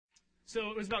So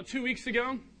it was about 2 weeks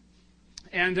ago,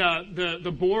 and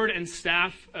the board and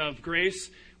staff of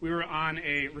Grace, we were on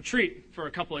a retreat for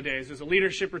a couple of days. It was a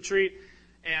leadership retreat,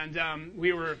 and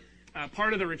we were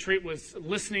part of the retreat was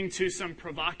listening to some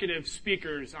provocative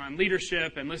speakers on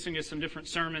leadership and listening to some different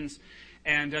sermons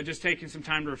and just taking some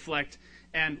time to reflect.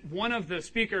 And one of the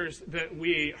speakers that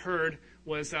we heard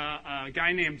was a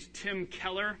guy named Tim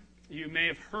Keller. You may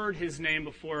have heard his name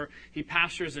before. He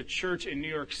pastors a church in New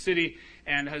York City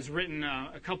and has written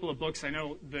a couple of books. I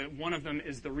know that one of them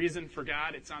is The Reason for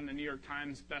God. It's on the New York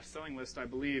Times best-selling list, I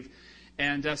believe.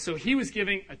 And so he was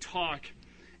giving a talk,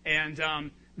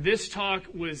 and this talk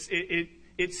was,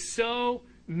 it so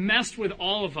messed with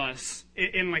all of us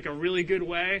in like a really good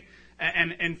way.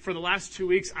 And for the last 2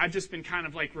 weeks, I've just been kind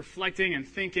of like reflecting and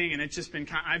thinking, and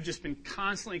I've just been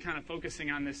constantly kind of focusing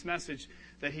on this message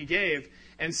that he gave.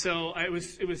 And so it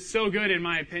was so good, in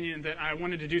my opinion, that I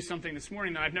wanted to do something this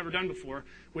morning that I've never done before,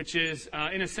 which is,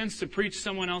 in a sense, to preach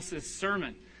someone else's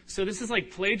sermon. So this is like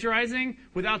plagiarizing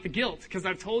without the guilt, because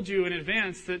I've told you in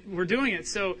advance that we're doing it.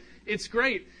 So it's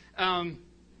great. And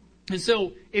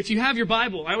so if you have your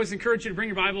Bible, I always encourage you to bring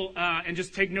your Bible and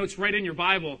just take notes right in your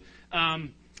Bible.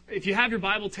 If you have your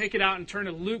Bible, take it out and turn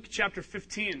to Luke chapter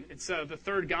 15. It's the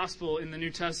third gospel in the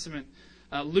New Testament.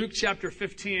 Luke chapter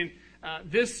 15.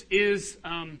 This is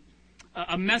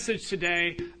a message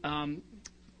today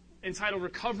entitled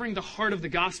Recovering the Heart of the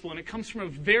Gospel. And it comes from a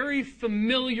very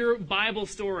familiar Bible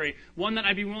story, one that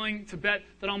I'd be willing to bet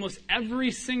that almost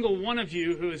every single one of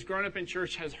you who has grown up in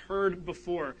church has heard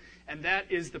before. And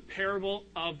that is the parable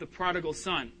of the prodigal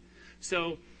son.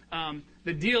 So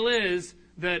the deal is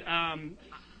that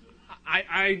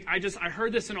I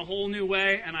heard this in a whole new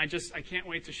way, and I can't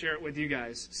wait to share it with you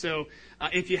guys. So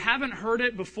if you haven't heard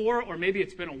it before, or maybe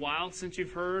it's been a while since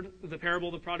you've heard the parable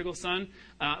of the prodigal son,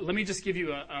 let me just give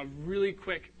you a really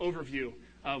quick overview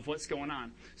of what's going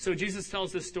on. So Jesus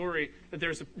tells this story that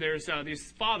there's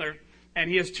this father, and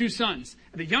he has two sons.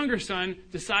 The younger son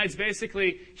decides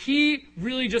basically he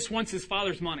really just wants his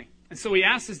father's money. And so he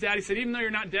asks his dad, he said, even though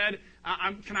you're not dead,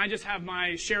 can I just have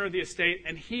my share of the estate?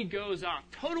 And he goes off.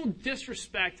 Total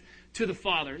disrespect to the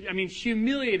father. I mean,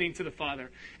 humiliating to the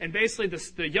father. And basically,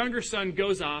 the younger son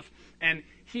goes off, and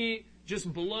he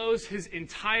just blows his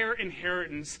entire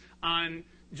inheritance on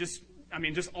just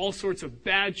all sorts of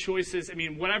bad choices. I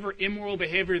mean, whatever immoral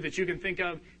behavior that you can think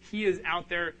of, he is out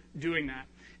there doing that.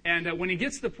 And when he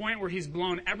gets to the point where he's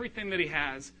blown everything that he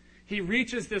has, he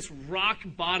reaches this rock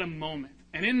bottom moment.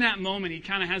 And in that moment, he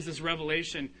kind of has this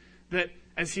revelation that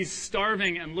as he's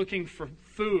starving and looking for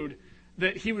food,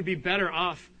 that he would be better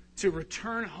off to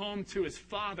return home to his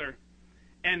father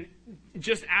and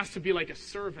just ask to be like a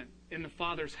servant in the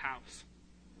father's house.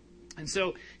 And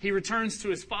so he returns to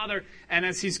his father, and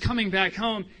as he's coming back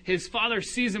home, his father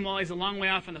sees him while he's a long way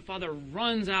off, and the father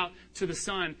runs out to the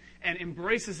son and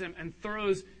embraces him and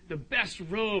throws the best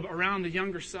robe around the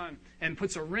younger son and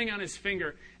puts a ring on his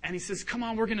finger. And he says, come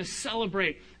on, we're going to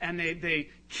celebrate. And they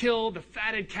kill the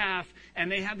fatted calf,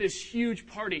 and they have this huge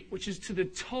party, which is to the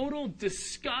total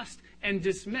disgust and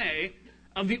dismay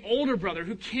of the older brother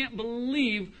who can't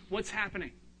believe what's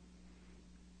happening.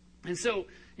 And so,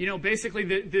 basically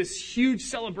this huge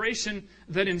celebration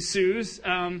that ensues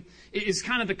is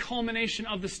kind of the culmination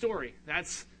of the story.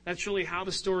 That's really how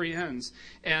the story ends.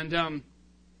 And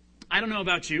I don't know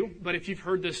about you, but if you've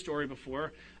heard this story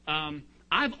before,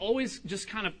 I've always just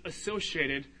kind of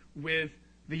associated with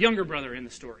the younger brother in the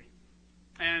story.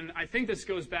 And I think this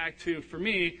goes back to, for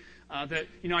me, that,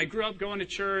 I grew up going to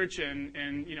church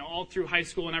and all through high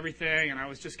school and everything, and I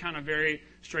was just kind of very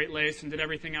straight-laced and did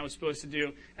everything I was supposed to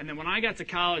do. And then when I got to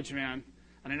college, man,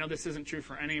 and I know this isn't true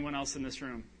for anyone else in this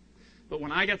room, but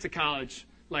when I got to college,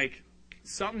 like,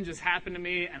 something just happened to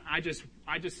me, and I just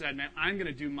said, man, I'm going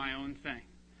to do my own thing.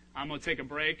 I'm going to take a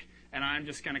break, and I'm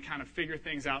just going to kind of figure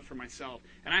things out for myself.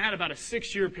 And I had about a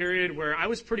 6-year period where I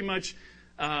was pretty much,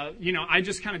 I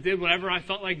just kind of did whatever I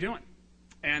felt like doing.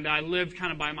 And I lived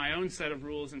kind of by my own set of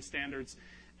rules and standards.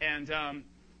 And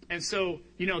so,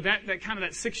 that kind of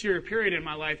that 6-year period in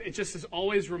my life, it just has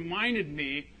always reminded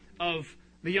me of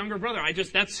the younger brother.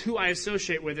 That's who I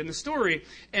associate with in the story.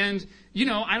 And,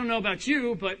 I don't know about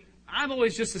you, but I've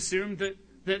always just assumed that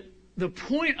the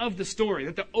point of the story,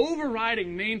 that the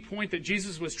overriding main point that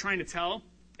Jesus was trying to tell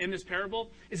in this parable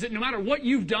is that no matter what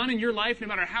you've done in your life, no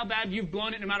matter how bad you've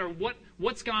blown it, no matter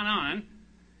what's gone on,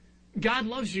 God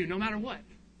loves you no matter what.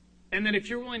 And that if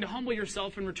you're willing to humble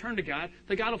yourself and return to God,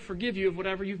 that God will forgive you of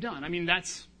whatever you've done. I mean,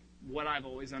 that's what I've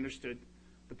always understood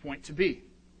the point to be.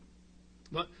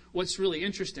 But what's really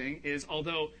interesting is,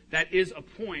 although that is a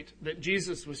point that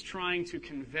Jesus was trying to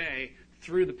convey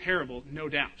through the parable, no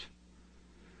doubt,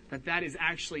 that is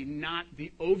actually not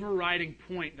the overriding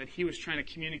point that he was trying to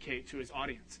communicate to his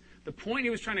audience. The point he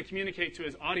was trying to communicate to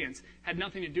his audience had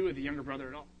nothing to do with the younger brother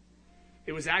at all.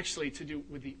 It was actually to do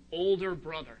with the older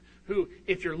brother, who,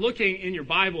 if you're looking in your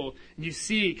Bible, and you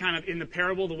see kind of in the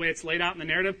parable, the way it's laid out in the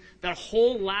narrative, that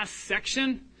whole last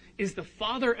section is the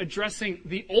father addressing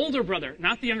the older brother,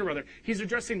 not the younger brother. He's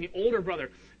addressing the older brother.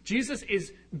 Jesus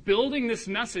is building this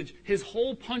message. His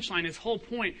whole punchline, his whole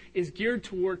point is geared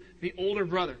toward the older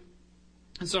brother.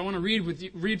 And so I want to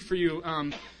read for you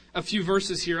a few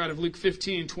verses here out of Luke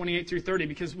 15, 28 through 30,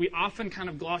 because we often kind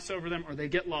of gloss over them or they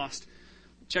get lost.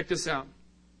 Check this out.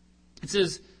 It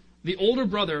says, the older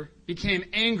brother became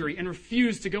angry and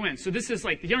refused to go in. So this is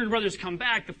like the younger brother's come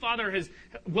back. The father has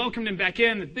welcomed him back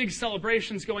in. The big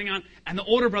celebration's going on. And the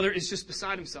older brother is just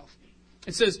beside himself.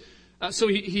 It says, so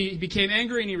he became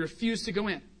angry and he refused to go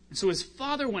in. And so his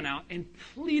father went out and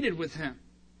pleaded with him.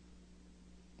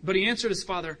 But he answered his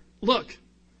father, look,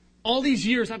 all these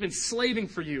years I've been slaving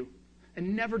for you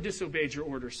and never disobeyed your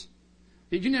orders.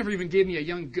 Yet you never even gave me a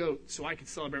young goat so I could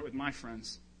celebrate with my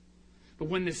friends. But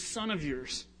when this son of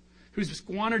yours, who's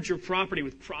squandered your property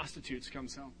with prostitutes,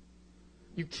 comes home,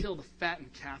 you kill the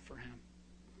fattened calf for him.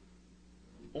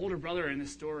 Older brother in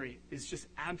this story is just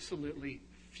absolutely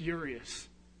furious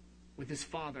with his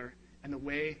father and the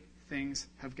way things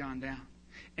have gone down.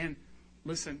 And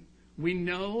listen, we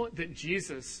know that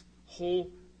Jesus' whole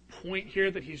point here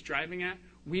that he's driving at,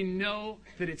 we know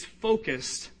that it's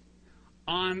focused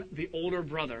on the older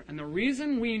brother. And the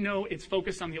reason we know it's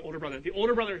focused on the older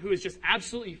brother who is just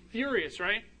absolutely furious,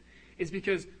 right, is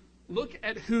because look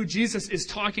at who Jesus is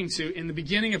talking to in the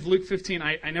beginning of Luke 15.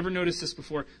 I never noticed this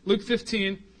before. Luke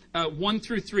 15, 1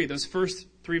 through 3, those first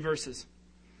 3 verses.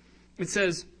 It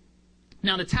says,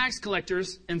 now the tax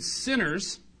collectors and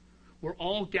sinners were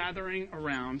all gathering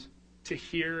around to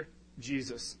hear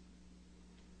Jesus.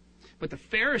 But the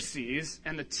Pharisees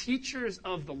and the teachers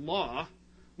of the law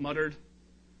muttered,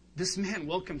 this man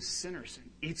welcomes sinners and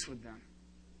eats with them.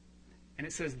 And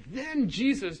it says, then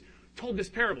Jesus told this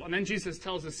parable. And then Jesus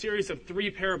tells a series of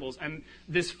 3 parables. And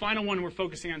this final one we're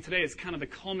focusing on today is kind of the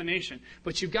culmination.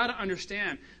 But you've got to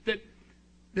understand that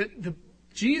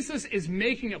Jesus is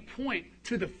making a point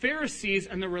to the Pharisees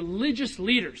and the religious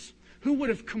leaders who would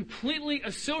have completely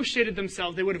associated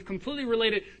themselves, they would have completely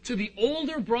related to the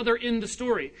older brother in the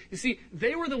story. You see,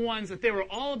 they were the ones that they were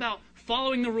all about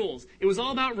following the rules. It was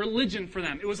all about religion for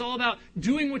them. It was all about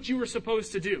doing what you were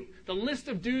supposed to do. The list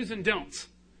of do's and don'ts.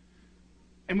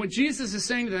 And what Jesus is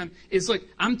saying to them is, look,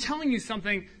 I'm telling you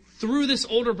something through this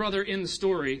older brother in the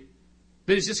story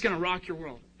that is just going to rock your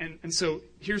world. And so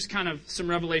here's kind of some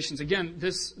revelations. Again,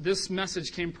 this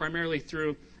message came primarily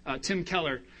through Tim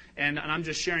Keller, and I'm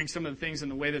just sharing some of the things in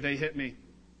the way that they hit me.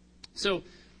 So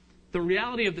the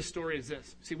reality of the story is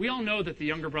this. See, we all know that the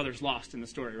younger brother's lost in the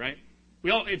story, right?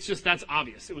 That's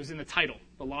obvious. It was in the title,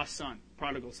 the lost son,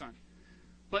 prodigal son.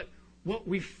 But what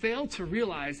we fail to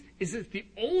realize is that the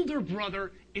older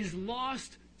brother is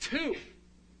lost too.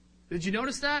 Did you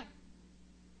notice that?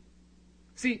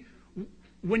 See,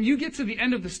 when you get to the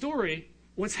end of the story,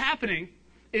 what's happening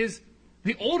is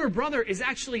the older brother is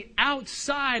actually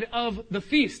outside of the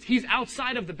feast. He's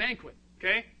outside of the banquet,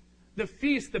 okay? The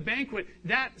feast, the banquet,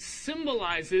 that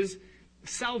symbolizes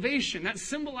salvation. That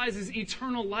symbolizes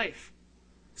eternal life.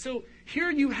 So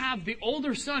here you have the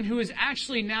older son who is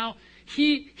actually now,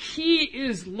 he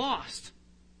is lost.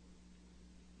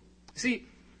 See,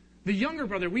 the younger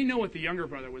brother, we know what the younger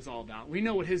brother was all about. We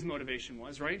know what his motivation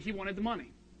was, right? He wanted the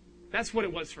money. That's what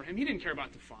it was for him. He didn't care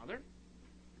about the father.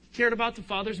 He cared about the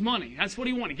father's money. That's what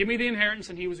he wanted. Give me the inheritance,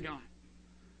 and he was gone.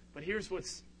 But here's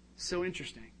what's so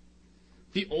interesting.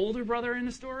 The older brother in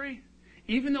the story,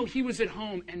 even though he was at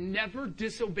home and never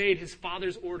disobeyed his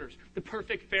father's orders, the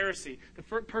perfect Pharisee, the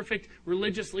perfect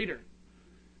religious leader,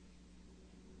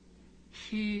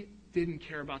 he didn't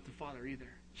care about the father either.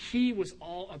 He was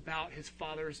all about his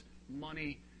father's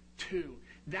money too.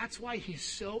 That's why he's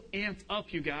so amped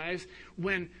up, you guys,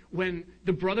 when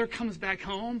the brother comes back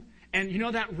home, and you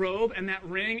know that robe and that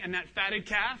ring and that fatted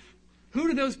calf? Who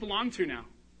do those belong to now?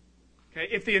 Okay,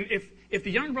 if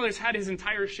the younger brother's had his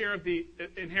entire share of the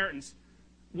inheritance,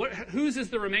 whose is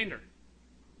the remainder?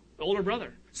 The older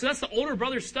brother. So that's the older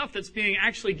brother's stuff that's being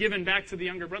actually given back to the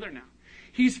younger brother now.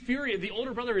 He's furious. The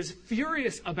older brother is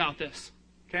furious about this.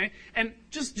 Okay? And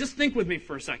just think with me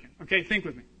for a second. Okay? Think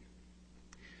with me.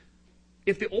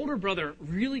 If the older brother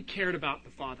really cared about the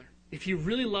father, if he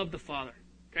really loved the father,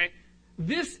 okay,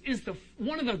 this is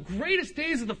one of the greatest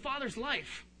days of the father's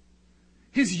life.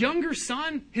 His younger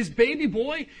son, his baby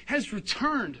boy, has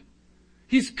returned.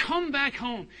 He's come back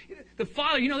home. The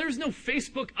father, there's no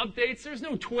Facebook updates. There's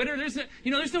no Twitter.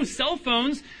 There's no cell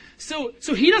phones. So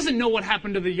he doesn't know what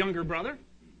happened to the younger brother.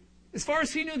 As far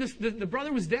as he knew, the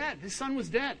brother was dead. His son was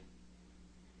dead.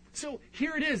 So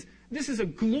here it is. This is a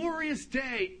glorious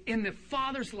day in the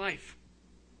father's life.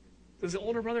 Does the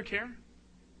older brother care?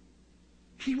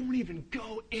 He won't even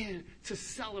go in to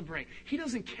celebrate. He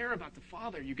doesn't care about the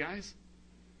father, you guys.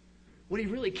 What he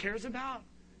really cares about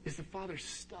is the father's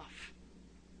stuff.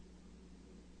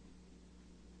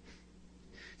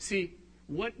 See,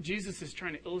 what Jesus is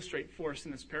trying to illustrate for us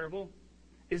in this parable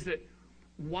is that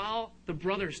while the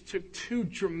brothers took two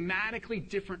dramatically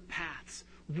different paths,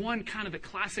 one kind of the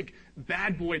classic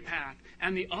bad boy path,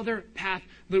 and the other path,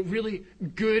 the really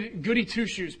goody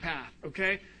two-shoes path,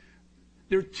 okay?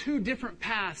 They're two different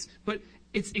paths, but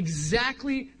it's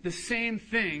exactly the same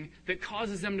thing that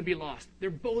causes them to be lost.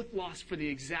 They're both lost for the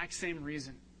exact same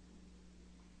reason.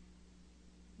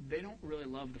 They don't really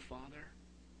love the Father.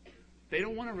 They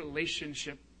don't want a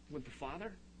relationship with the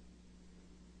Father.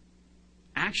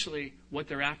 Actually, what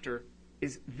they're after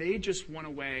is they just want a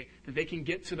way that they can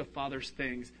get to the Father's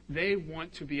things. They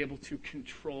want to be able to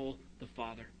control the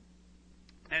Father.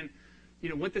 And,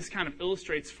 what this kind of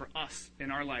illustrates for us in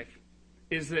our life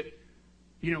is that,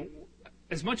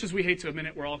 as much as we hate to admit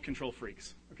it, we're all control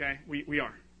freaks, okay? We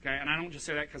are, okay? And I don't just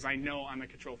say that because I know I'm a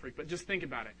control freak, but just think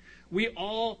about it. We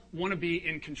all want to be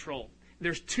in control.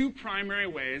 There's two primary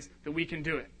ways that we can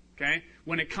do it, okay,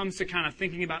 when it comes to kind of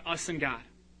thinking about us and God.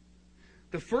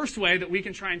 The first way that we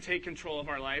can try and take control of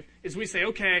our life is we say,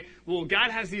 okay, well,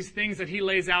 God has these things that he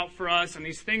lays out for us and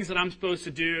these things that I'm supposed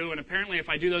to do, and apparently if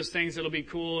I do those things, it'll be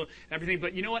cool and everything.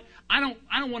 But you know what? I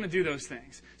don't want to do those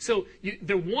things. So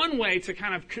the one way to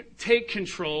kind of take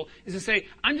control is to say,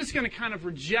 I'm just going to kind of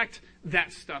reject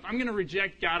that stuff. I'm going to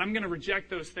reject God. I'm going to reject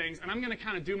those things, and I'm going to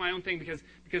kind of do my own thing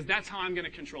because that's how I'm going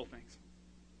to control things.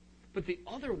 But the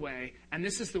other way, and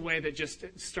this is the way that just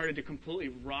started to completely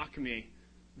rock me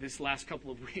this last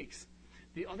couple of weeks,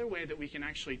 the other way that we can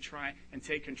actually try and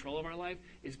take control of our life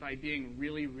is by being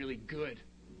really, really good.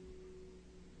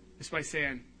 It's by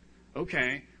saying,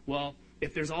 okay, well,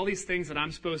 if there's all these things that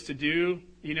I'm supposed to do,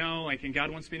 and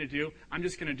God wants me to do, I'm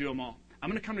just going to do them all. I'm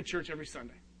going to come to church every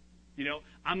Sunday.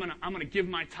 I'm going to give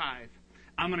my tithe.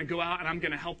 I'm going to go out and I'm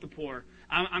going to help the poor.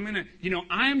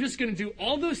 I'm just going to do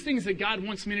all those things that God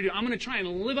wants me to do. I'm going to try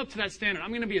and live up to that standard. I'm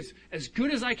going to be as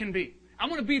good as I can be. I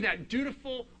want to be that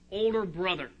dutiful older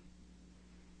brother.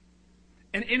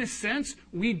 And in a sense,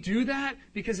 we do that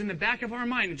because in the back of our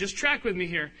mind, and just track with me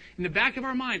here, in the back of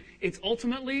our mind, it's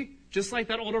ultimately, just like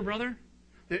that older brother,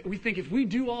 that we think if we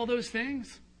do all those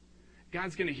things,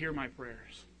 God's going to hear my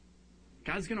prayers.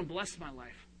 God's going to bless my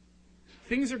life.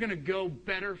 Things are going to go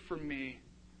better for me.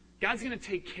 God's going to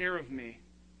take care of me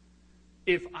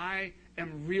if I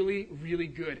am really, really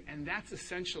good. And that's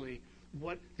essentially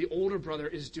what the older brother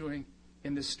is doing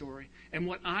in this story. And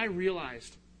what I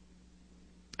realized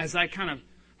as I kind of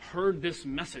heard this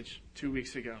message 2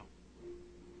 weeks ago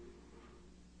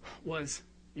was,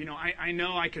 I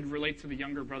know I could relate to the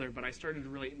younger brother, but I started to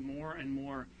relate more and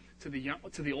more to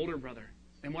the older brother.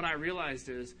 And what I realized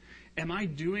is, am I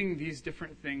doing these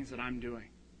different things that I'm doing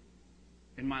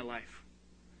in my life?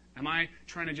 Am I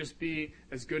trying to just be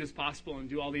as good as possible and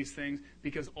do all these things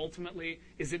because ultimately,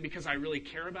 is it because I really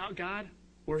care about God,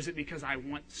 or is it because I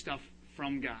want stuff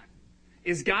from God?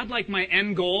 Is God like my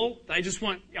end goal? I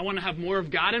want to have more of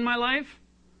God in my life?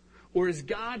 Or is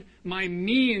God my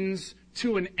means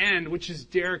to an end, which is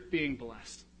Derek being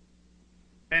blessed?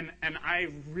 And I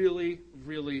really,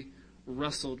 really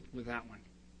wrestled with that one.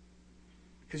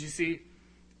 Because you see,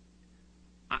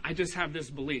 I just have this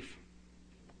belief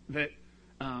that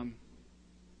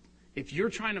if you're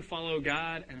trying to follow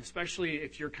God, and especially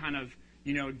if you're kind of,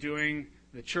 doing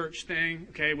the church thing,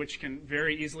 okay, which can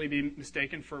very easily be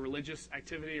mistaken for religious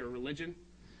activity or religion,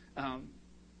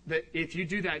 that if you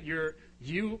do that,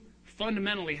 you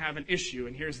fundamentally have an issue,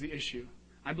 and here's the issue.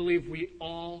 I believe we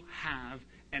all have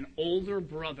an older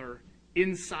brother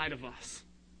inside of us.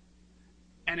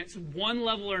 And it's one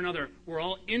level or another, we're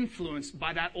all influenced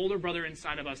by that older brother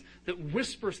inside of us that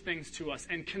whispers things to us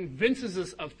and convinces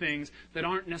us of things that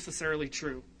aren't necessarily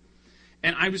true.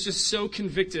 And I was just so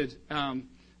convicted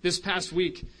this past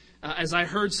week as I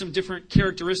heard some different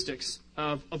characteristics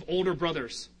of older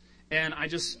brothers. And I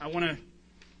want to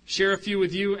share a few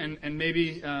with you, and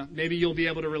maybe you'll be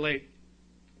able to relate.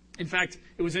 In fact,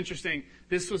 it was interesting.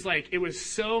 This was it was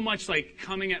so much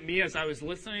coming at me as I was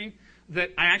listening that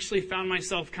I actually found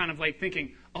myself kind of like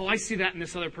thinking, oh, I see that in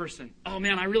this other person. Oh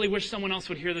man, I really wish someone else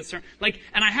would hear this sermon.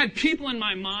 And I had people in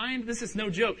my mind, this is no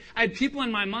joke, I had people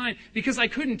in my mind because I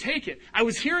couldn't take it. I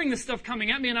was hearing this stuff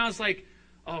coming at me and I was like,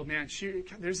 oh man,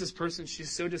 there's this person,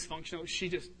 she's so dysfunctional, she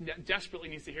just desperately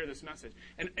needs to hear this message.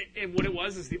 And what it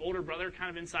was is the older brother kind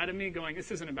of inside of me going,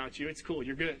 this isn't about you, it's cool,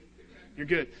 you're good. You're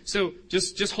good. So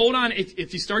just hold on.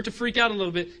 If you start to freak out a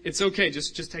little bit, it's okay.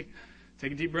 Just take a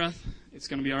deep breath. It's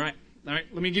going to be all right. All right.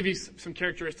 Let me give you some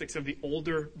characteristics of the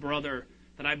older brother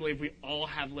that I believe we all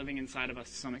have living inside of us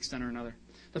to some extent or another.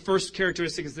 The first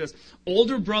characteristic is this.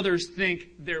 Older brothers think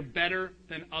they're better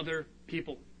than other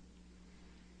people.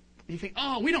 You think,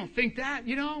 oh, we don't think that.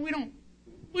 We don't,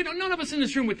 none of us in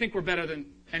this room would think we're better than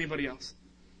anybody else.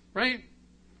 Right?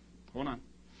 Hold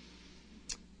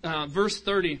on. Verse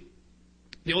 30.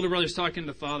 The older brother's talking to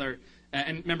the father,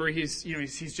 and remember, he's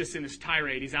just in this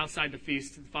tirade. He's outside the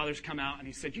feast. The father's come out, and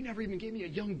he said, you never even gave me a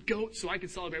young goat so I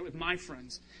could celebrate with my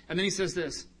friends. And then he says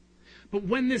this, but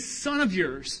when this son of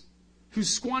yours, who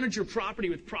squandered your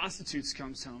property with prostitutes,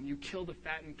 comes home, you kill the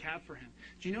fattened calf for him.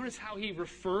 Do you notice how he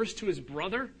refers to his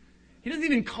brother? He doesn't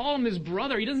even call him his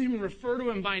brother. He doesn't even refer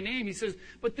to him by name. He says,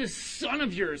 but this son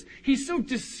of yours, he's so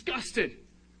disgusted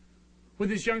with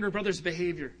his younger brother's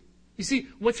behavior. You see,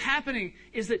 what's happening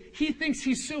is that he thinks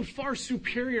he's so far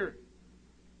superior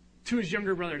to his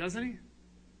younger brother, doesn't he?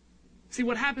 See,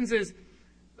 what happens is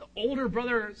the older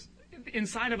brothers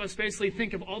inside of us basically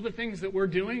think of all the things that we're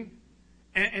doing,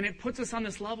 and it puts us on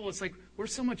this level. It's like we're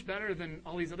so much better than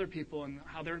all these other people and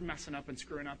how they're messing up and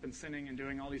screwing up and sinning and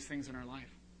doing all these things in our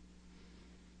life.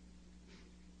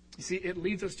 You see, it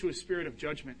leads us to a spirit of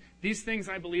judgment. These things,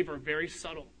 I believe, are very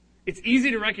subtle. It's easy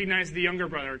to recognize the younger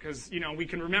brother because, we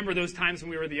can remember those times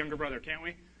when we were the younger brother, can't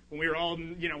we? When we were all,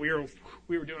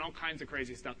 we were doing all kinds of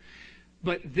crazy stuff.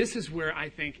 But this is where I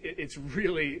think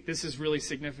this is really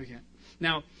significant.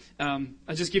 Now, I'll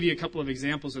just give you a couple of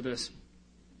examples of this.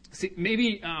 See,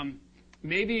 maybe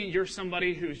you're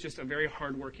somebody who's just a very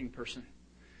hardworking person.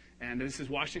 And this is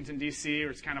Washington, D.C., or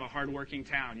it's kind of a hardworking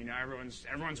town.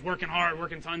 Everyone's working hard,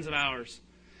 working tons of hours.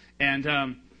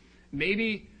 And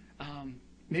maybe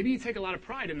you take a lot of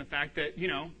pride in the fact that,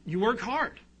 you work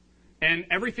hard. And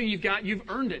everything you've got, you've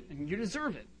earned it, and you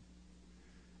deserve it.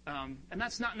 And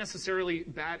that's not necessarily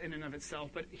bad in and of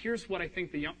itself, but here's what I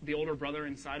think the older brother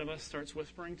inside of us starts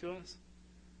whispering to us.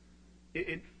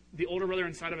 The older brother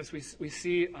inside of us, we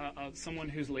see someone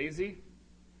who's lazy,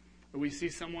 or we see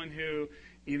someone who,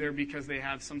 either because they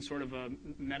have some sort of a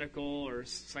medical or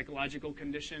psychological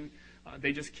condition,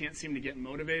 they just can't seem to get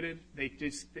motivated. They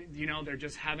just, they're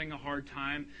just having a hard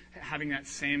time having that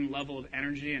same level of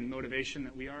energy and motivation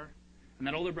that we are. And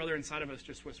that older brother inside of us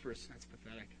just whispers, that's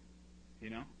pathetic,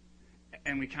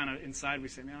 And we kind of, inside, we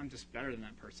say, man, I'm just better than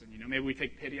that person. Maybe we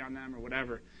take pity on them or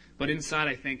whatever. But inside,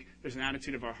 I think there's an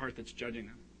attitude of our heart that's judging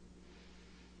them.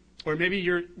 Or maybe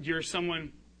you're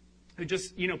someone who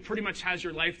just, pretty much has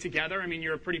your life together. I mean,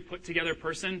 you're a pretty put-together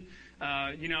person,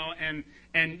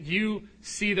 and you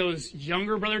see those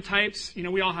younger brother types.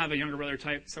 We all have a younger brother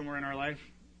type somewhere in our life.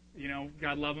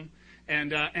 God love them.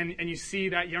 And you see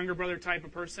that younger brother type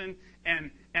of person,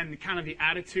 and kind of the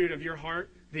attitude of your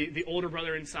heart, the older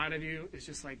brother inside of you is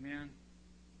just like, man,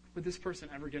 would this person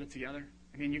ever get it together?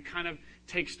 I mean, you kind of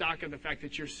take stock of the fact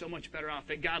that you're so much better off,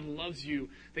 that God loves you,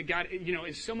 that God,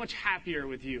 is so much happier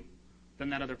with you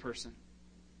than that other person.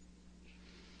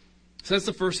 So that's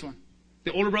the first one.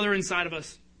 The older brother inside of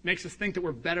us makes us think that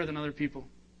we're better than other people.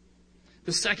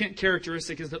 The second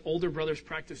characteristic is that older brothers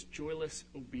practice joyless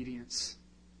obedience.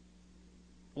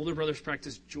 Older brothers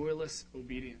practice joyless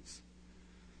obedience.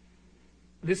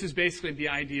 This is basically the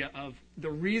idea of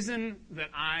the reason that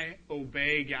I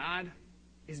obey God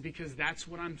is because that's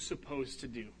what I'm supposed to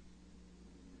do.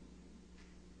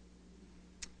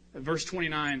 Verse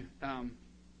 29,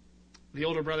 the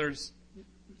older brother's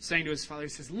saying to his father, he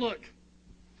says, look,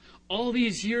 all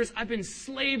these years I've been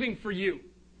slaving for you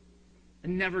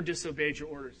and never disobeyed your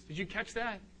orders. Did you catch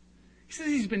that? He says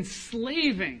he's been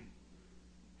slaving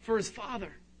for his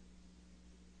father.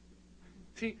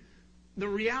 See, the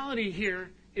reality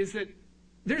here is that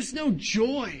there's no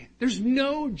joy. There's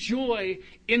no joy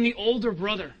in the older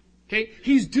brother. Okay?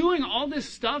 He's doing all this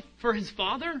stuff for his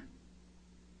father,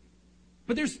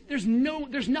 but there's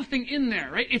nothing in there,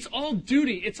 right? It's all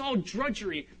duty. It's all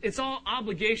drudgery. It's all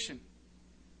obligation.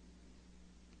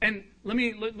 And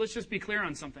let's just be clear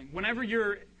on something. Whenever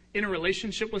you're in a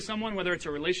relationship with someone, whether it's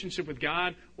a relationship with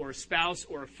God or a spouse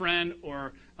or a friend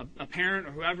or a parent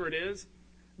or whoever it is,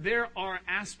 there are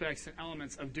aspects and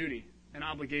elements of duty and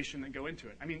obligation that go into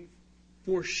it. I mean,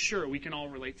 for sure, we can all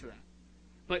relate to that.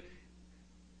 But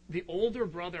the older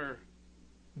brother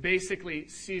basically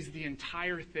sees the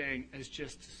entire thing as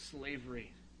just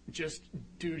slavery, just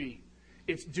duty.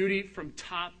 It's duty from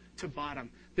top to bottom.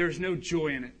 There's no joy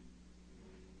in it.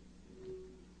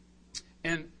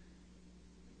 And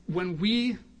when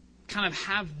we kind of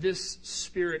have this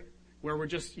spirit where we're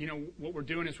just, what we're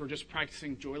doing is we're just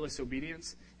practicing joyless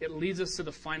obedience, it leads us to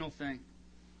the final thing.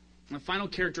 And the final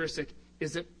characteristic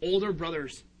is that older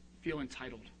brothers feel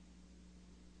entitled.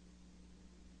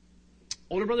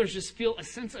 Older brothers just feel a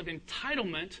sense of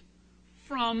entitlement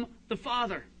from the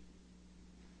father.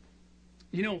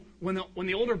 When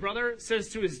the older brother says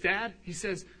to his dad, he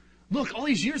says, "Look, all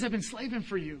these years I've been slaving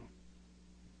for you."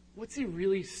 What's he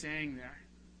really saying there?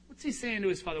 What's he saying to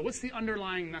his father? What's the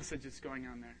underlying message that's going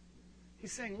on there?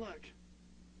 He's saying, "Look,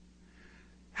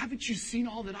 haven't you seen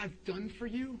all that I've done for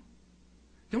you?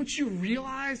 Don't you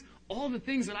realize all the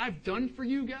things that I've done for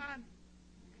you, God?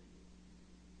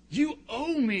 You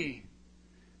owe me.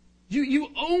 You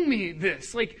owe me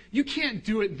this. Like, you can't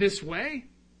do it this way."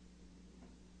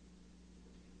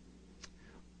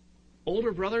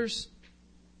 Older brothers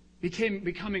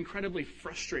become incredibly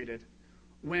frustrated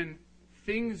when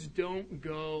things don't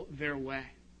go their way.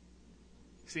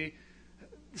 See,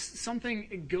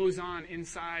 something goes on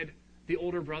inside the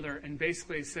older brother and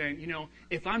basically saying,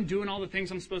 if I'm doing all the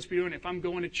things I'm supposed to be doing, if I'm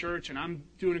going to church and I'm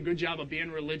doing a good job of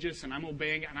being religious and I'm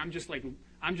obeying and I'm just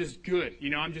good,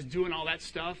 I'm just doing all that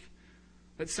stuff,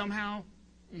 that somehow,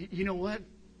 you know what?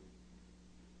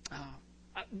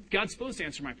 God's supposed to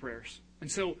answer my prayers.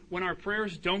 And so when our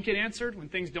prayers don't get answered, when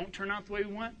things don't turn out the way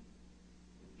we want,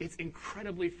 it's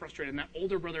incredibly frustrating. And that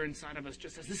older brother inside of us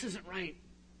just says, "This isn't right.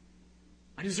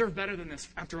 I deserve better than this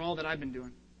after all that I've been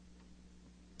doing."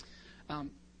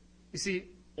 You see,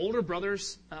 older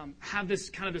brothers have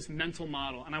this mental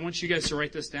model. And I want you guys to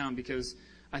write this down because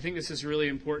I think this is really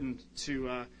important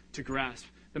to grasp.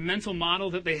 The mental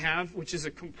model that they have, which is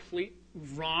a complete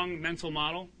wrong mental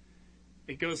model,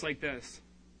 it goes like this.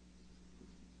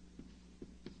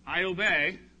 I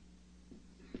obey,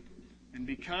 and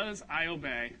because I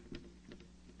obey,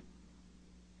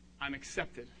 I'm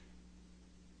accepted.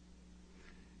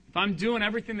 If I'm doing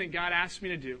everything that God asked me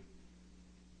to do,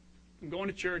 I'm going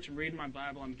to church, I'm reading my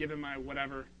Bible, I'm giving my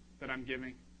whatever that I'm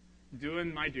giving,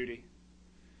 doing my duty.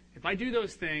 If I do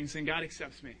those things, then God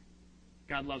accepts me.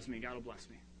 God loves me. God will bless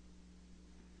me.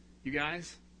 You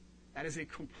guys, that is a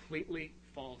completely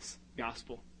false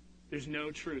gospel. There's no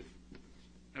truth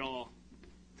at all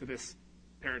to this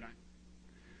paradigm.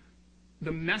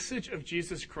 The message of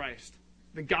Jesus Christ,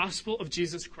 the gospel of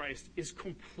Jesus Christ, is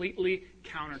completely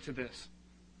counter to this.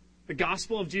 The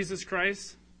gospel of Jesus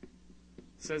Christ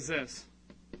says this: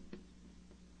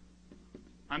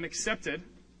 I'm accepted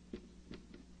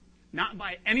not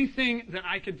by anything that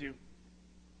I could do.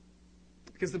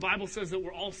 Because the Bible says that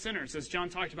we're all sinners, as John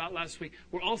talked about last week.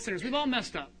 We're all sinners. We've all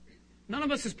messed up. None of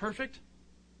us is perfect.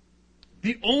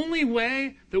 The only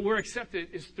way that we're accepted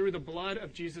is through the blood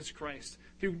of Jesus Christ.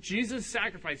 Through Jesus'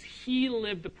 sacrifice, He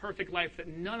lived the perfect life that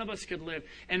none of us could live.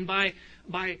 And by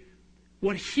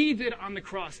what He did on the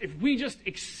cross, if we just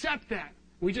accept that,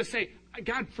 we just say,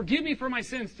 God, forgive me for my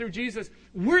sins through Jesus,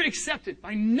 we're accepted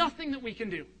by nothing that we can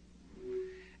do.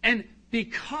 And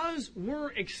because we're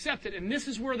accepted, and this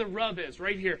is where the rub is,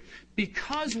 right here,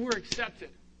 because we're accepted,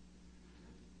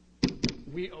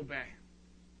 we obey.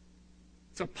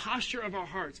 It's a posture of our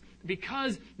hearts.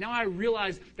 Because now I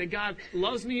realize that God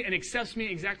loves me and accepts me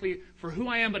exactly for who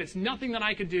I am, but it's nothing that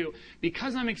I could do.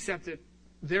 Because I'm accepted,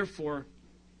 therefore,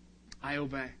 I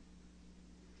obey.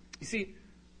 You see,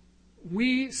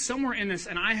 somewhere in this,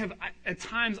 and at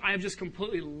times I have just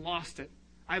completely lost it.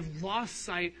 I've lost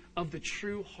sight of the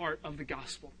true heart of the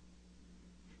gospel.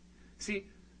 See,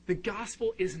 the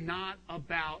gospel is not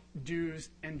about do's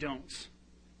and don'ts.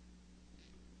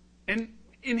 And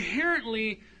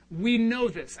inherently, we know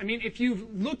this. I mean, if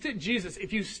you've looked at Jesus,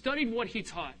 if you studied what He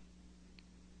taught,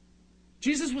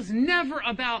 Jesus was never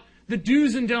about the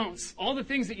do's and don'ts, all the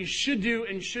things that you should do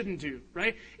and shouldn't do,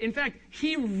 right? In fact,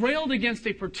 He railed against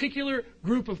a particular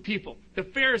group of people, the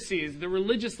Pharisees, the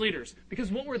religious leaders,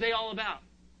 because what were they all about?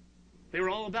 They were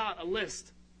all about a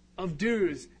list of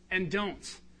do's and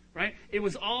don'ts, right? It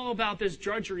was all about this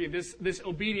drudgery, this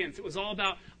obedience. It was all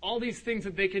about all these things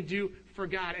that they could do for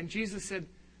God. And Jesus said,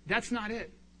 that's not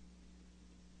it.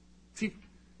 See,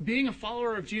 being a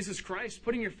follower of Jesus Christ,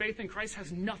 putting your faith in Christ, has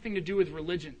nothing to do with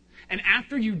religion. And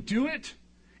after you do it,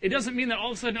 it doesn't mean that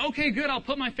all of a sudden, okay, good, I'll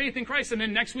put my faith in Christ, and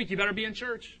then next week you better be in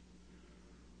church.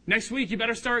 Next week you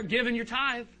better start giving your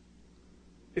tithe.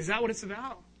 Is that what it's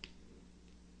about?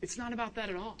 It's not about that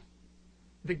at all.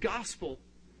 The gospel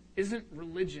isn't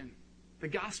religion. The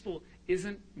gospel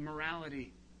isn't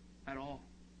morality at all.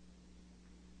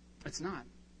 It's not.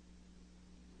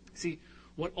 See,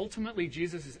 what ultimately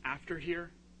Jesus is after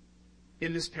here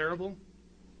in this parable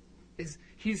is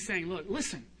he's saying, look,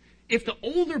 listen, if the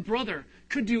older brother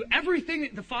could do everything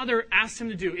that the father asked him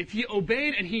to do, if he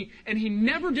obeyed and he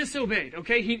never disobeyed,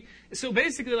 okay? So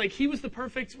basically, like, he was the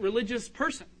perfect religious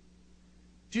person.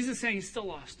 Jesus is saying he's still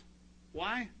lost.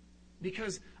 Why?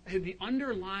 Because the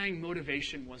underlying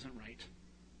motivation wasn't right.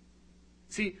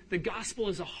 See, the gospel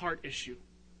is a heart issue.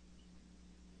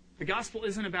 The gospel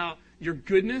isn't about your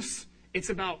goodness. It's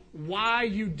about why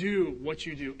you do what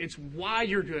you do. It's why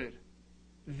you're good.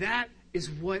 That is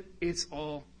what it's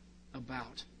all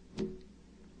about.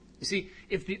 You see,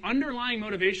 if the underlying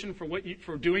motivation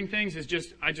for doing things is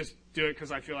just, I just do it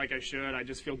because I feel like I should, I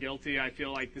just feel guilty, I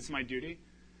feel like this is my duty,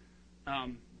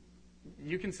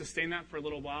 you can sustain that for a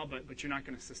little while, but you're not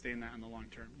going to sustain that in the long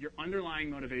term. Your underlying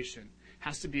motivation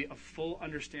has to be a full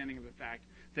understanding of the fact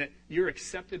that you're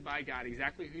accepted by God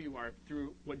exactly who you are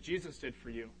through what Jesus did for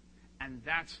you, and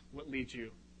that's what leads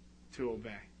you to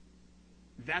obey.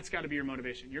 That's got to be your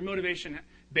motivation. Your motivation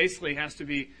basically has to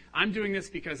be, I'm doing this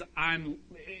because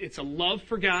it's a love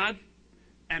for God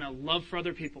and a love for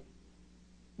other people.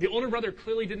 The older brother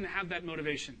clearly didn't have that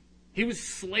motivation. He was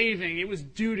slaving. It was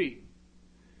duty.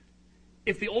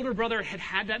 If the older brother had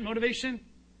had that motivation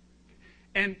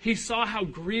and he saw how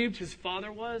grieved his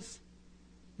father was,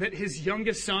 that his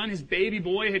youngest son, his baby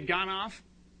boy, had gone off,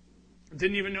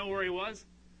 didn't even know where he was,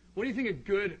 what do you think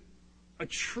a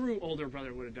true older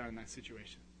brother would have done in that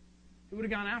situation? He would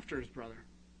have gone after his brother.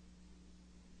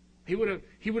 He would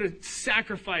have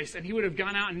sacrificed, and he would have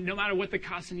gone out, and no matter what the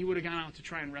cost, and he would have gone out to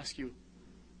try and rescue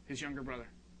his younger brother.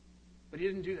 But he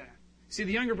didn't do that. See,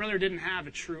 the younger brother didn't have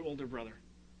a true older brother.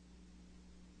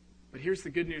 But here's the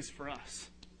good news for us.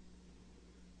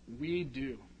 We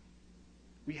do.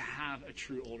 We have a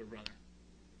true older brother.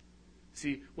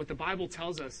 See, what the Bible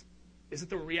tells us is that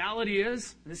the reality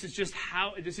is, and this is just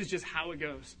how it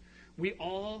goes. We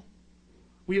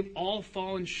have all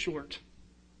fallen short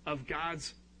of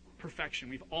God's perfection.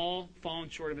 We've all fallen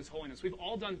short of his holiness. We've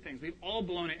all done things. We've all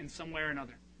blown it in some way or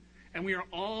another. And we are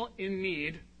all in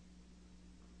need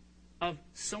of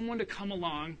someone to come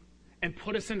along and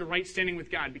put us into right standing with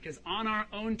God, because on our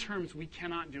own terms, we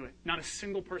cannot do it. Not a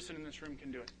single person in this room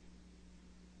can do it.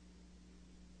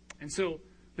 And so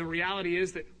the reality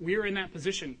is that we're in that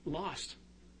position, lost.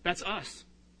 That's us.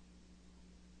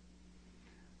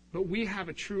 But we have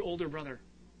a true older brother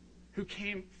who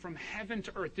came from heaven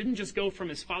to earth. Didn't just go from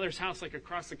his father's house like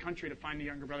across the country to find a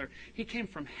younger brother. He came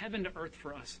from heaven to earth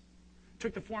for us.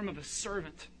 Took the form of a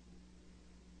servant.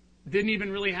 Didn't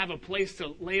even really have a place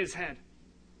to lay his head.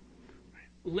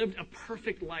 Lived a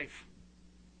perfect life.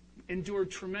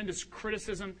 Endured tremendous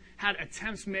criticism. Had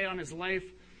attempts made on his life.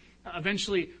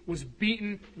 Eventually was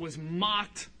beaten, was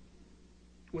mocked,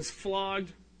 was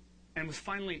flogged, and was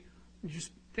finally,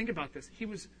 just think about this, he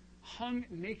was hung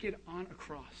naked on a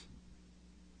cross.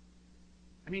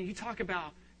 I mean, you talk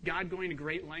about God going to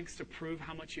great lengths to prove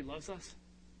how much he loves us.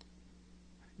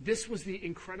 This was the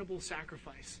incredible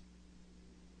sacrifice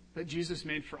that Jesus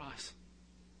made for us.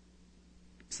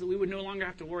 So that we would no longer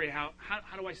have to worry, how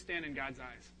do I stand in God's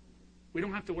eyes? We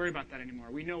don't have to worry about that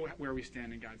anymore. We know where we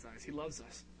stand in God's eyes. He loves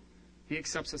us. He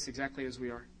accepts us exactly as we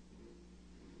are.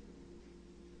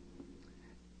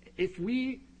 If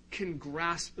we can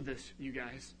grasp this, you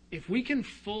guys, if we can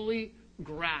fully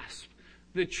grasp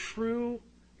the true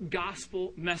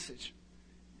gospel message,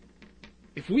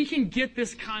 if we can get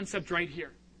this concept right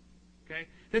here, okay,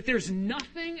 that there's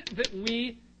nothing that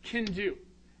we can do.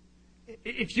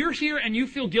 If you're here and you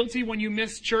feel guilty when you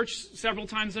miss church several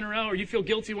times in a row, or you feel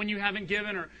guilty when you haven't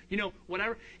given, or,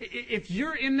 whatever, if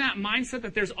you're in that mindset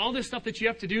that there's all this stuff that you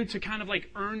have to do to kind of like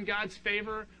earn God's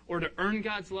favor or to earn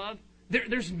God's love,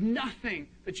 there's nothing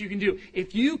that you can do.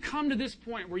 If you come to this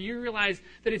point where you realize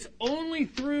that it's only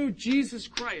through Jesus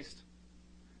Christ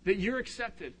that you're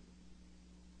accepted,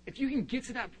 if you can get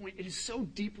to that point, it is so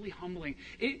deeply humbling.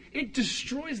 It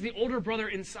destroys the older brother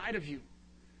inside of you.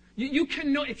 You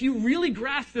can know, if you really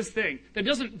grasp this thing that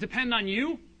doesn't depend on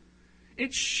you,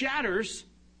 it shatters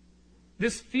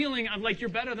this feeling of like you're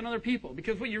better than other people.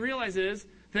 Because what you realize is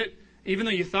that even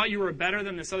though you thought you were better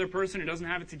than this other person who doesn't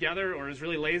have it together or is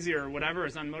really lazy or whatever,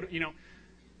 is unmotivated,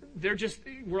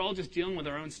 we're all just dealing with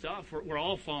our own stuff. We're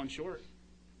all falling short.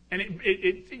 And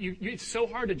it's so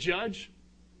hard to judge.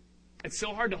 It's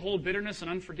so hard to hold bitterness and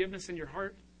unforgiveness in your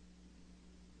heart.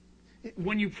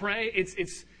 When you pray,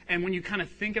 and when you kind of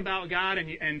think about God,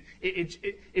 and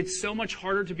it's so much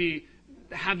harder to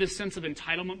have this sense of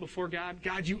entitlement before God.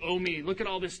 God, you owe me. Look at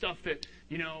all this stuff that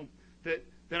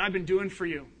I've been doing for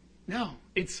you. No,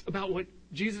 it's about what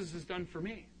Jesus has done for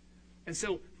me. And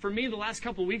so for me, the last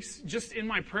couple of weeks, just in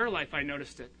my prayer life, I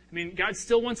noticed it. I mean, God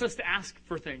still wants us to ask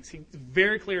for things. He's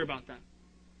very clear about that.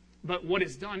 But what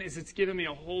it's done is it's given me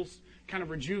a whole kind of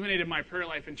rejuvenated my prayer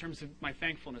life in terms of my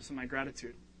thankfulness and my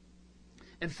gratitude.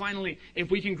 And finally, if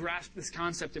we can grasp this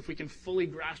concept, if we can fully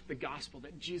grasp the gospel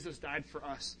that Jesus died for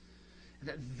us,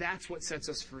 that's what sets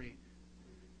us free.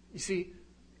 You see,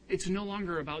 it's no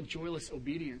longer about joyless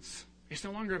obedience. It's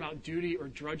no longer about duty or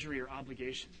drudgery or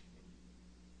obligation.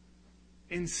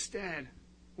 Instead,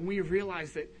 when we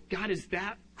realize that God is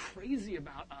that crazy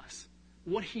about us,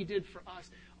 what he did for us,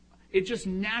 it just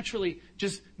naturally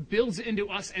just builds into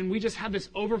us, and we just have this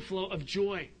overflow of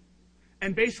joy.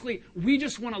 And basically, we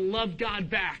just want to love God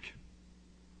back.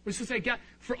 We just say, God,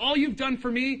 for all you've done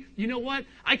for me, you know what?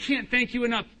 I can't thank you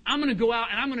enough. I'm going to go out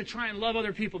and I'm going to try and love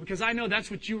other people because I know that's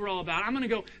what you were all about. I'm going to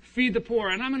go feed the poor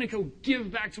and I'm going to go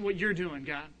give back to what you're doing,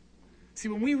 God. See,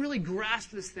 when we really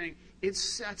grasp this thing, it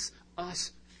sets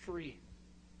us free.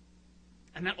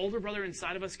 And that older brother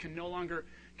inside of us can no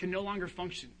longer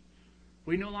function.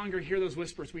 We no longer hear those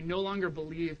whispers. We no longer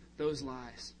believe those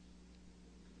lies.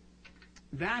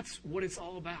 That's what it's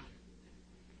all about.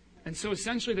 And so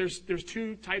essentially there's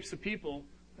two types of people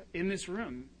in this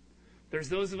room. There's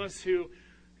those of us who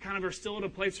kind of are still at a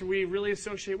place where we really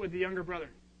associate with the younger brother.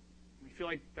 We feel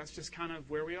like that's just kind of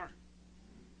where we are.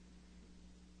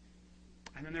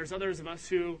 And then there's others of us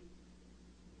who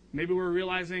maybe we're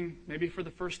realizing, maybe for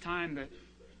the first time, that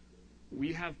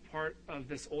we have part of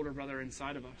this older brother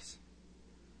inside of us.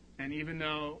 And even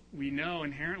though we know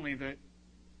inherently that,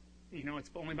 it's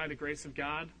only by the grace of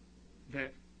God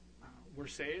that we're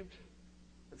saved,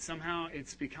 but somehow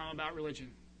it's become about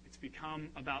religion. It's become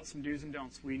about some do's and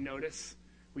don'ts. We notice,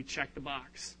 we check the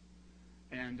box,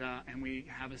 and we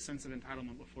have a sense of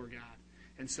entitlement before God.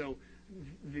 And so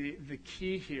the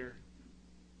key here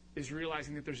is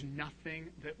realizing that there's nothing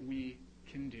that we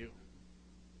can do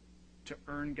to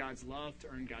earn God's love, to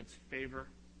earn God's favor.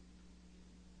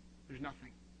 There's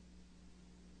nothing.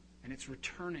 And it's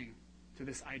returning to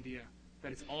this idea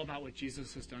that it's all about what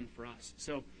Jesus has done for us.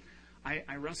 So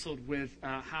I wrestled with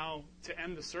how to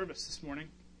end the service this morning.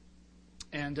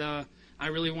 And I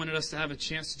really wanted us to have a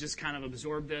chance to just kind of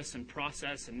absorb this and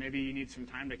process, and maybe you need some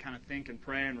time to kind of think and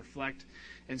pray and reflect.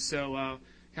 And so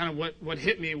kind of what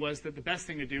hit me was that the best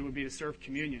thing to do would be to serve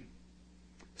communion.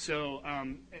 So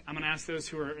I'm going to ask those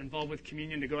who are involved with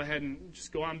communion to go ahead and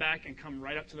just go on back and come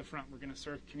right up to the front. We're going to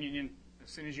serve communion as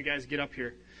soon as you guys get up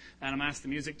here. And I'm going to ask the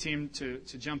music team to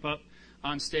jump up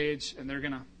on stage, and they're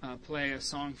going to play a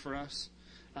song for us.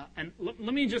 And let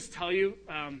me just tell you,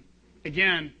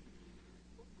 again,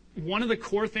 one of the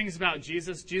core things about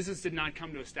Jesus did not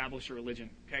come to establish a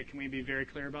religion. Okay, can we be very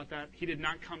clear about that? He did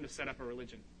not come to set up a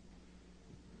religion.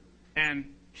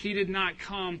 And he did not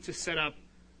come to set up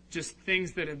just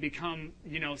things that have become,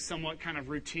 somewhat kind of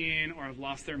routine or have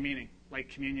lost their meaning, like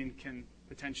communion can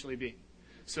potentially be.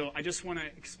 So I just want to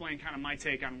explain kind of my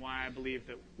take on why I believe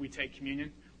that we take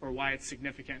communion, or why it's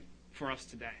significant for us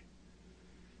today.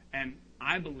 And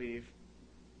I believe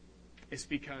it's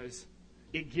because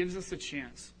it gives us a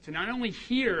chance to not only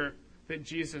hear that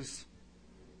Jesus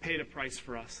paid a price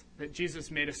for us, that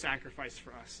Jesus made a sacrifice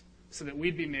for us so that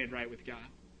we'd be made right with God,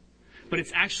 but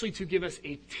it's actually to give us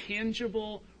a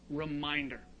tangible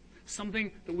reminder,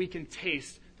 something that we can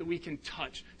taste, that we can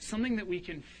touch, something that we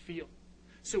can feel.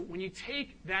 So when you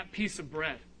take that piece of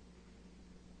bread,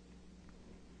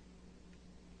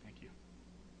 thank you,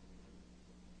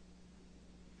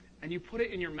 and you put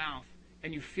it in your mouth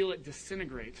and you feel it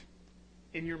disintegrate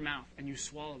in your mouth and you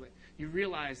swallow it, you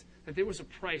realize that there was a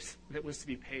price that was to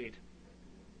be paid.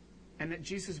 And that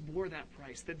Jesus bore that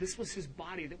price, that this was his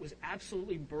body that was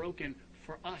absolutely broken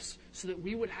for us so that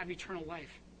we would have eternal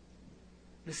life.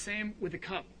 The same with the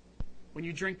cup. When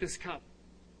you drink this cup,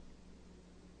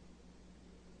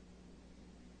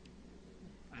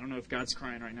 I don't know if God's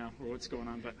crying right now or what's going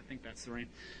on, but I think that's the rain.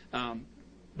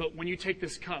 But when you take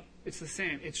this cup, it's the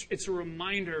same. It's a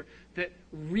reminder that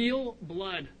real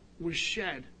blood was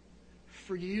shed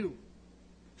for you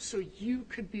so you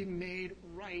could be made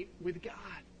right with God.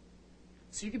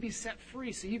 So you could be set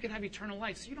free, so you can have eternal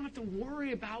life. So you don't have to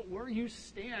worry about where you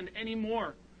stand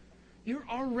anymore. You're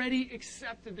already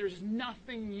accepted. There's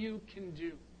nothing you can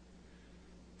do.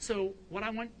 So what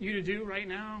I want you to do right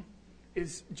now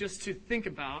is just to think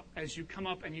about, as you come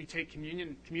up and you take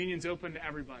communion, communion's open to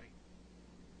everybody.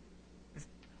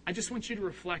 I just want you to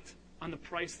reflect on the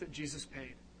price that Jesus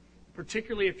paid.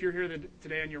 Particularly if you're here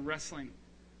today and you're wrestling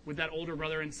with that older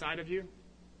brother inside of you.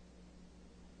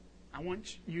 I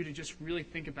want you to just really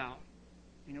think about,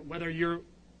 whether you're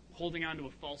holding on to a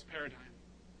false paradigm,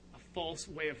 a false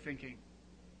way of thinking,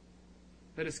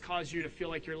 that has caused you to feel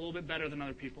like you're a little bit better than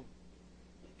other people?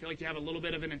 Feel like you have a little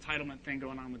bit of an entitlement thing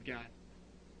going on with God?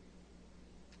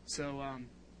 So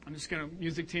I'm just going to,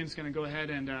 music team's going to go ahead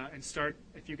and start.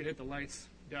 If you could hit the lights,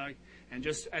 Doug. And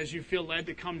just as you feel led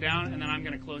to come down, and then I'm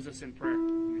going to close us in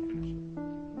prayer.